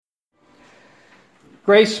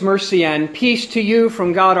Grace, mercy, and peace to you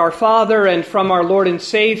from God our Father and from our Lord and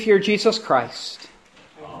Savior, Jesus Christ.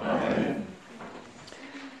 Amen.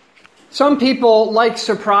 Some people like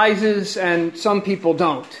surprises and some people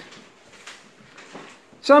don't.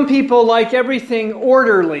 Some people like everything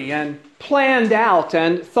orderly and planned out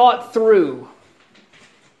and thought through.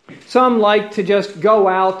 Some like to just go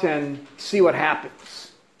out and see what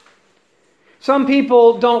happens. Some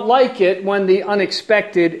people don't like it when the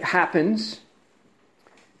unexpected happens.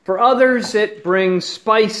 For others, it brings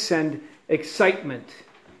spice and excitement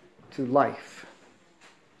to life.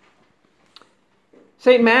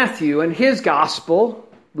 St. Matthew and his gospel,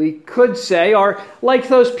 we could say, are like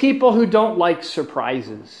those people who don't like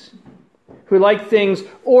surprises, who like things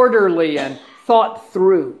orderly and thought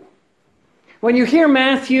through. When you hear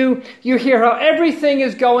Matthew, you hear how everything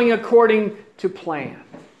is going according to plan.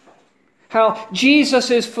 How Jesus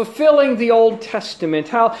is fulfilling the Old Testament.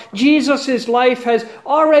 How Jesus' life has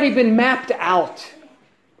already been mapped out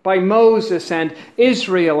by Moses and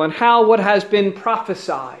Israel. And how what has been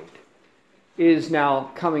prophesied is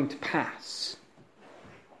now coming to pass.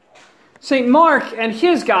 St. Mark and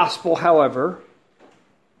his gospel, however,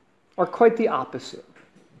 are quite the opposite.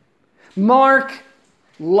 Mark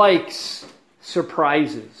likes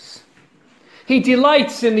surprises. He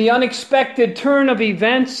delights in the unexpected turn of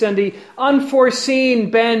events and the unforeseen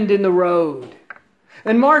bend in the road.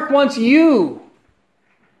 And Mark wants you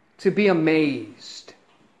to be amazed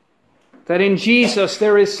that in Jesus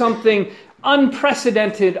there is something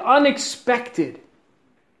unprecedented, unexpected,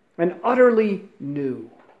 and utterly new.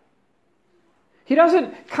 He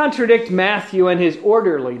doesn't contradict Matthew and his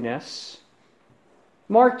orderliness.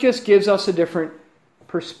 Mark just gives us a different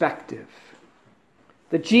perspective.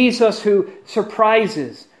 The Jesus who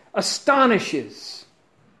surprises, astonishes,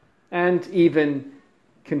 and even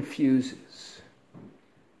confuses.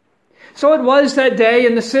 So it was that day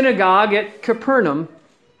in the synagogue at Capernaum.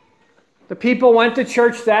 The people went to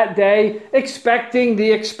church that day expecting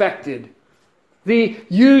the expected, the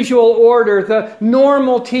usual order, the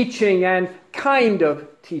normal teaching and kind of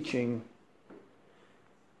teaching.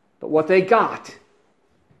 But what they got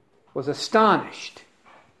was astonished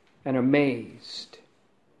and amazed.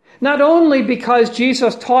 Not only because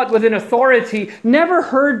Jesus taught with an authority never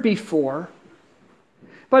heard before,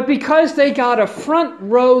 but because they got a front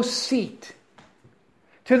row seat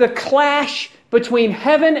to the clash between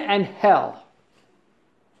heaven and hell,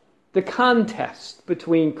 the contest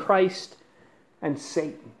between Christ and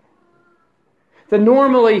Satan. The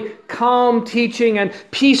normally calm teaching and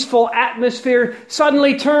peaceful atmosphere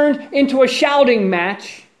suddenly turned into a shouting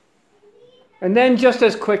match, and then just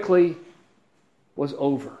as quickly was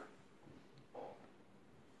over.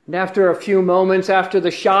 And after a few moments, after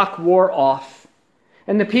the shock wore off,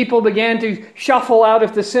 and the people began to shuffle out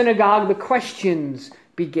of the synagogue, the questions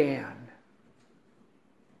began.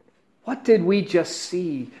 What did we just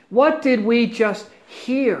see? What did we just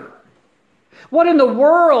hear? What in the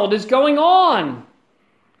world is going on?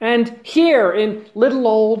 And here in little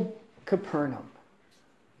old Capernaum.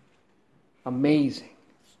 Amazing.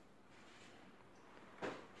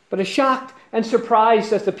 But as shocked and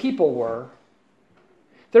surprised as the people were,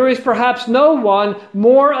 there is perhaps no one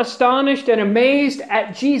more astonished and amazed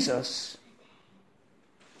at Jesus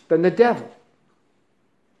than the devil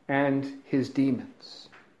and his demons.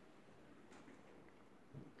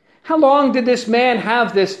 How long did this man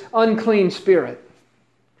have this unclean spirit?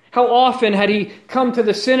 How often had he come to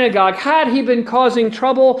the synagogue? Had he been causing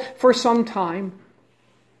trouble for some time?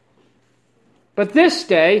 But this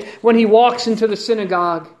day, when he walks into the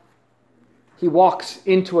synagogue, he walks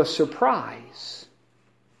into a surprise.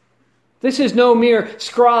 This is no mere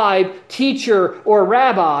scribe, teacher, or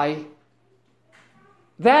rabbi.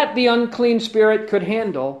 That the unclean spirit could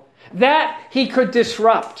handle. That he could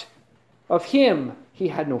disrupt. Of him he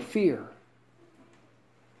had no fear.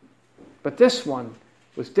 But this one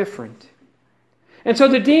was different. And so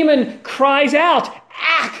the demon cries out,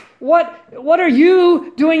 "Ack! What are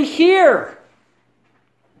you doing here?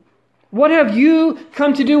 What have you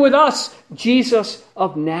come to do with us, Jesus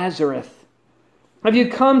of Nazareth? Have you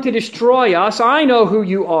come to destroy us? I know who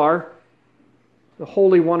you are, the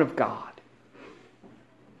Holy One of God."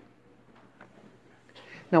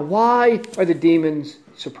 Now, why are the demons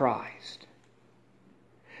surprised?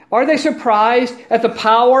 Are they surprised at the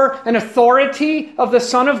power and authority of the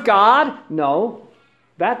Son of God? No,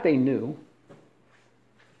 that they knew.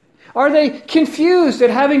 Are they confused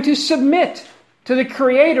at having to submit to the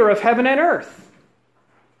Creator of heaven and earth?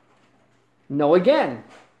 No, again.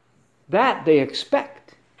 That they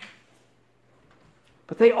expect.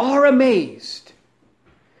 But they are amazed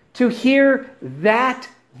to hear that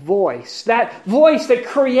voice that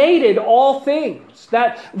created all things,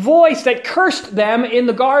 that voice that cursed them in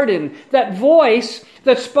the garden, that voice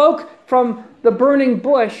that spoke from the burning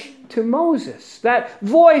bush to Moses, that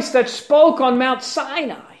voice that spoke on Mount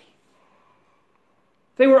Sinai.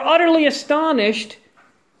 They were utterly astonished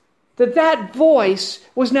that voice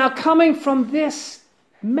was now coming from this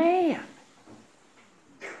man,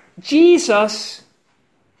 Jesus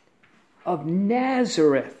of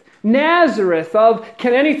Nazareth. Nazareth of,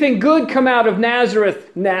 can anything good come out of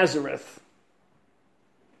Nazareth? Nazareth.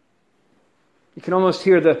 You can almost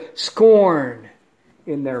hear the scorn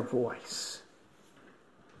in their voice.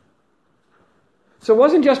 So it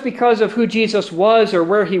wasn't just because of who Jesus was or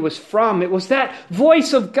where he was from. It was that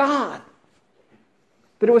voice of God,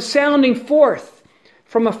 that it was sounding forth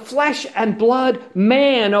from a flesh and blood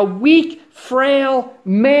man, a weak, frail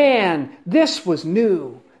man. This was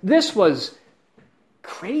new. This was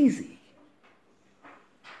crazy.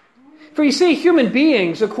 For you see, human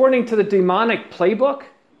beings, according to the demonic playbook,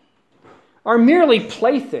 are merely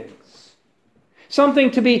playthings.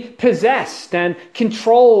 Something to be possessed and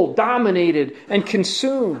controlled, dominated, and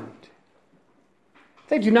consumed.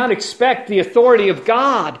 They do not expect the authority of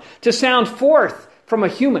God to sound forth from a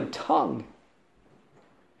human tongue.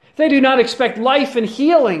 They do not expect life and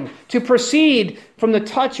healing to proceed from the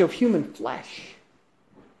touch of human flesh.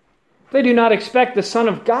 They do not expect the Son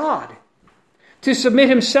of God to submit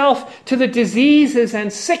himself to the diseases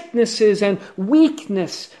and sicknesses and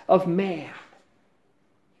weakness of man.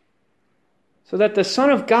 So that the Son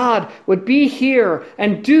of God would be here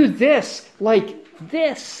and do this like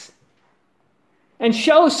this, and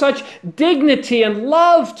show such dignity and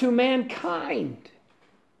love to mankind.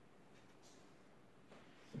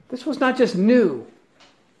 This was not just new,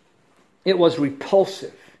 it was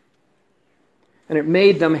repulsive. And it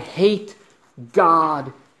made them hate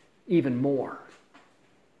God even more.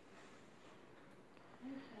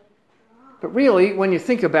 But really, when you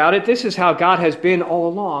think about it, this is how God has been all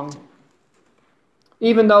along,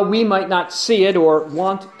 even though we might not see it or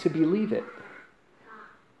want to believe it.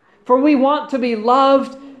 For we want to be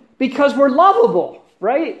loved because we're lovable,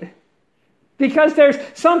 right? Because there's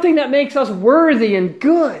something that makes us worthy and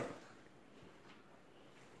good.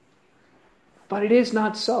 But it is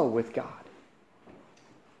not so with God.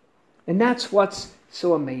 And that's what's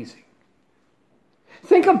so amazing.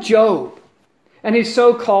 Think of Job and his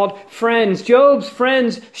so-called friends. Job's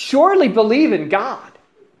friends surely believe in God.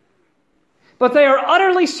 But they are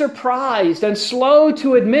utterly surprised and slow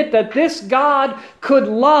to admit that this God could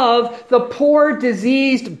love the poor,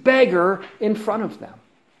 diseased beggar in front of them.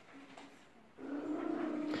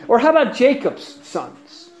 Or how about Jacob's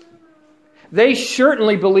sons? They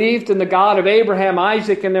certainly believed in the God of Abraham,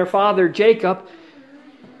 Isaac, and their father Jacob.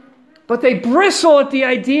 But they bristle at the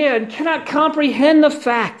idea and cannot comprehend the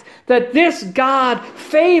fact that this God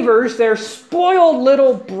favors their spoiled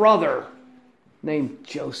little brother named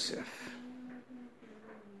Joseph.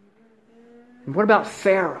 And what about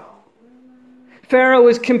Pharaoh? Pharaoh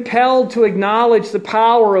is compelled to acknowledge the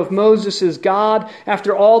power of Moses' God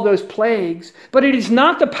after all those plagues. But it is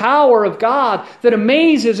not the power of God that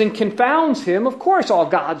amazes and confounds him. Of course, all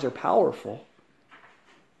gods are powerful.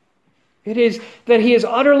 It is that he is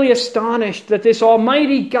utterly astonished that this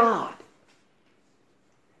almighty God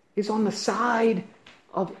is on the side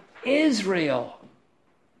of Israel.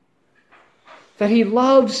 That he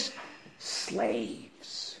loves slaves.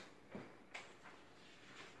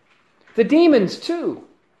 The demons, too.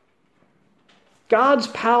 God's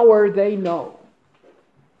power they know.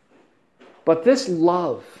 But this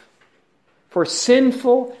love for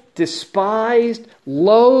sinful, despised,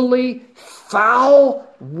 lowly, foul,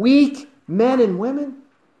 weak men and women,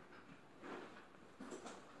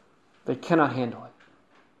 they cannot handle it.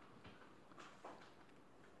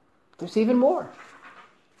 There's even more.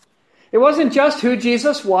 It wasn't just who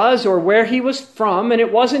Jesus was or where he was from, and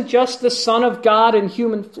it wasn't just the Son of God in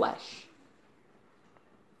human flesh.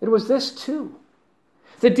 It was this too.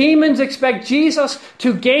 The demons expect Jesus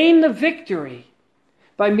to gain the victory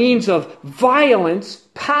by means of violence,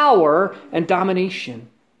 power, and domination.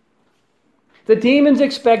 The demons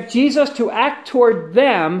expect Jesus to act toward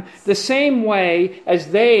them the same way as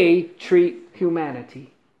they treat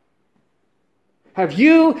humanity. Have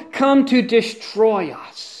you come to destroy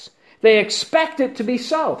us? They expect it to be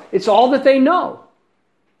so. It's all that they know.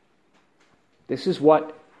 This is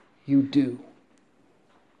what you do.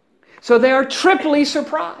 So they are triply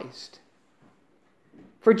surprised.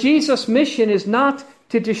 For Jesus' mission is not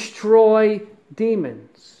to destroy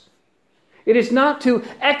demons. It is not to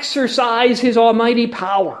exercise his almighty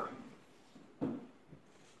power.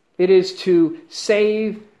 It is to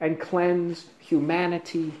save and cleanse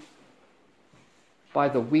humanity by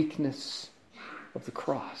the weakness of the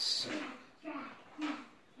cross.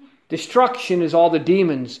 Destruction is all the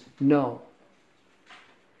demons know.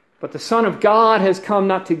 But the Son of God has come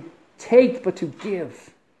not to take, but to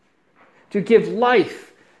give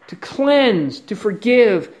life, to cleanse, to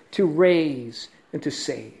forgive, to raise, and to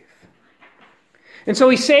save. And so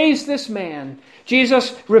he saves this man.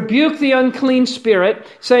 Jesus rebuked the unclean spirit,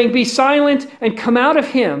 saying, "Be silent and come out of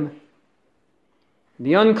him."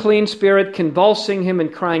 The unclean spirit, convulsing him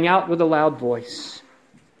and crying out with a loud voice,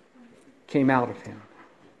 came out of him.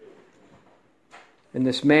 And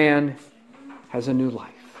this man has a new life.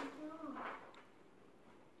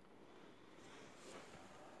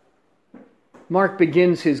 Mark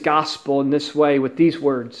begins his gospel in this way with these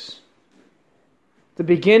words: "The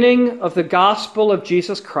beginning of the gospel of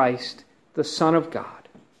Jesus Christ, the Son of God."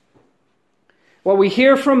 What we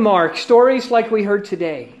hear from Mark, stories like we heard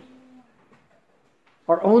today,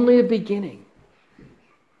 are only a beginning.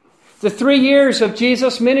 The 3 years of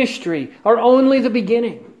Jesus' ministry are only the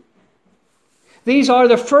beginning. These are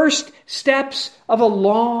the first steps of a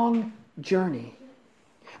long journey.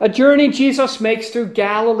 A journey Jesus makes through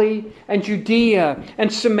Galilee and Judea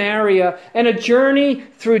and Samaria, and a journey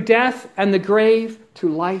through death and the grave to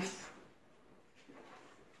life.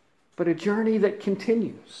 But a journey that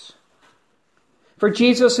continues. For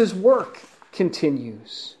Jesus' work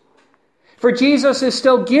continues. For Jesus is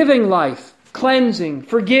still giving life, cleansing,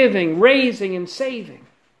 forgiving, raising, and saving.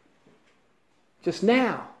 Just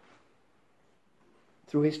now,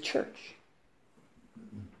 through his church.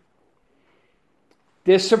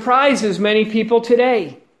 This surprises many people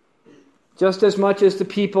today, just as much as the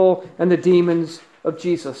people and the demons of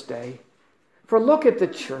Jesus' day. For look at the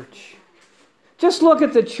church. Just look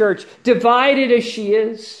at the church, divided as she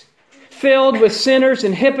is, filled with sinners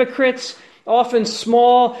and hypocrites, often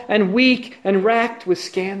small and weak and racked with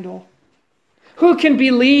scandal. Who can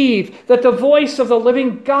believe that the voice of the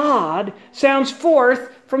living God sounds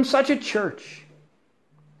forth from such a church?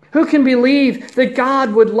 Who can believe that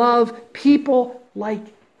God would love people like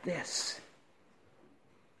this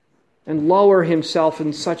and lower himself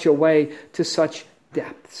in such a way to such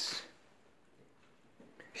depths?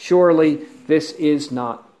 Surely this is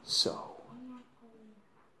not so.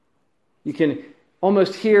 You can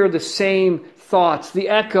almost hear the same thoughts, the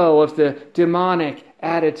echo of the demonic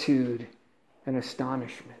attitude and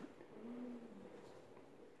astonishment.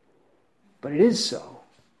 But it is so.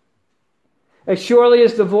 As surely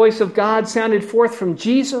as the voice of God sounded forth from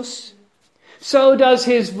Jesus, so does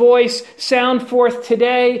his voice sound forth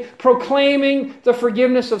today, proclaiming the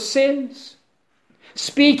forgiveness of sins,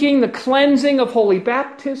 speaking the cleansing of holy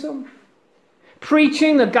baptism,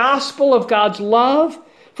 preaching the gospel of God's love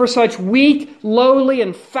for such weak, lowly,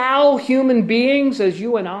 and foul human beings as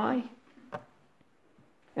you and I,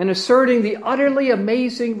 and asserting the utterly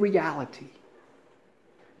amazing reality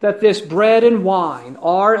that this bread and wine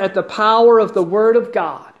are, at the power of the Word of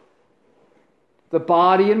God, the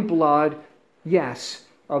body and blood, yes,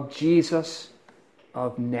 of Jesus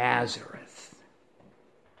of Nazareth.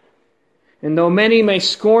 And though many may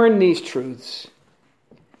scorn these truths,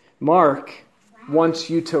 Mark wants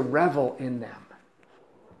you to revel in them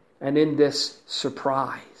and in this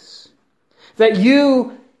surprise. That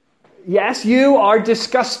you, yes, you are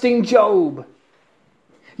disgusting Job.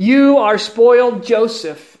 You are spoiled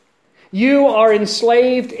Joseph. You are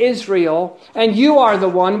enslaved Israel, and you are the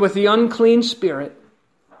one with the unclean spirit.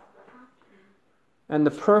 And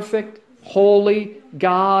the perfect, holy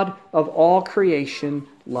God of all creation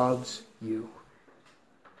loves you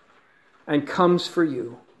and comes for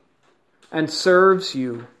you and serves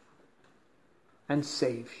you and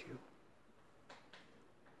saves you.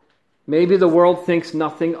 Maybe the world thinks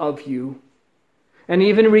nothing of you and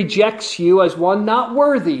even rejects you as one not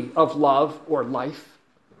worthy of love or life.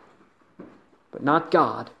 But not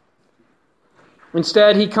God.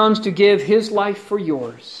 Instead, he comes to give his life for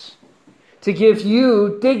yours, to give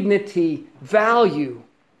you dignity, value,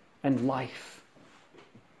 and life.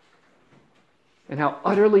 And how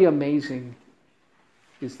utterly amazing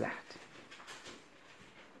is that?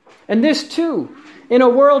 And this too, in a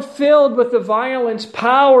world filled with the violence,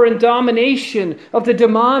 power, and domination of the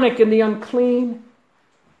demonic and the unclean,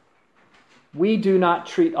 we do not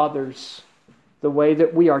treat others the way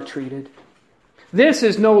that we are treated. This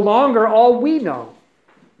is no longer all we know.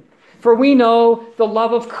 For we know the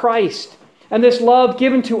love of Christ, and this love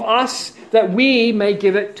given to us that we may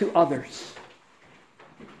give it to others.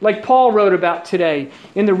 Like Paul wrote about today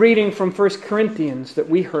in the reading from 1 Corinthians that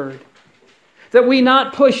we heard. That we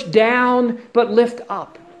not push down, but lift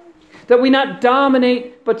up. That we not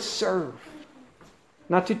dominate, but serve.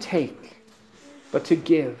 not to take, but to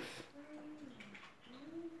give.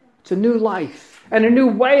 It's a new life and a new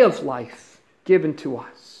way of life given to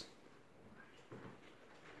us.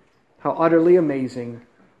 How utterly amazing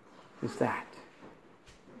is that?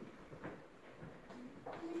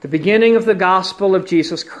 The beginning of the gospel of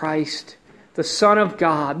Jesus Christ, the Son of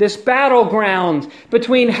God, this battleground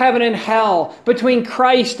between heaven and hell, between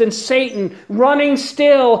Christ and Satan, running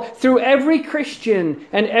still through every Christian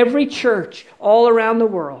and every church all around the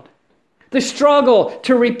world. The struggle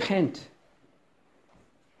to repent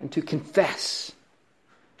and to confess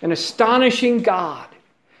an astonishing God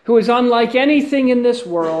who is unlike anything in this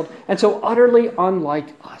world and so utterly unlike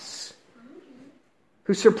us,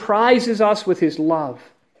 who surprises us with his love,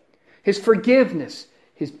 his forgiveness,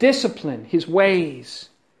 his discipline, his ways,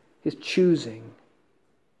 his choosing,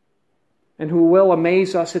 and who will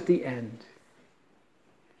amaze us at the end,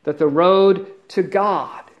 that the road to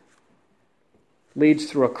God leads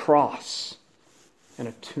through a cross and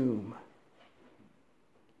a tomb.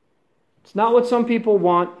 It's not what some people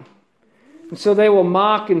want, and so they will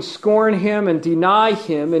mock and scorn him and deny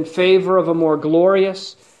him in favor of a more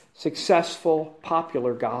glorious, successful,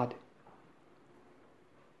 popular God.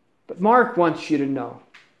 But Mark wants you to know,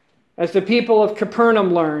 as the people of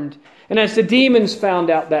Capernaum learned, and as the demons found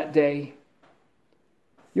out that day,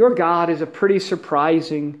 your God is a pretty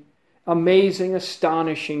surprising, amazing,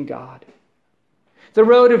 astonishing God. The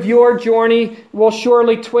road of your journey will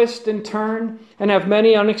surely twist and turn and have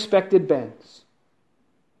many unexpected bends.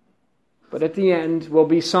 But at the end will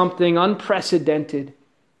be something unprecedented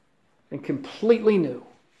and completely new.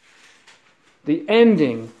 The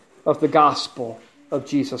ending of the gospel of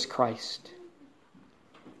Jesus Christ.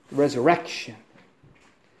 The resurrection.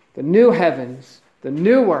 The new heavens, the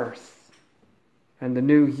new earth, and the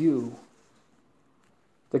new you.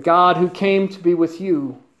 The God who came to be with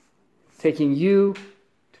you, taking you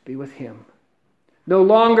to be with him. No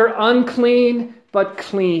longer unclean, but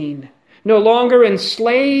clean. No longer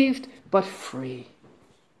enslaved, but free.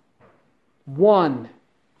 One,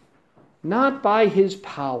 not by his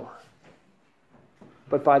power,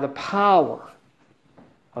 but by the power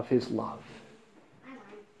of his love.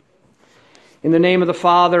 In the name of the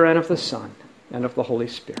Father, and of the Son, and of the Holy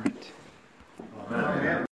Spirit.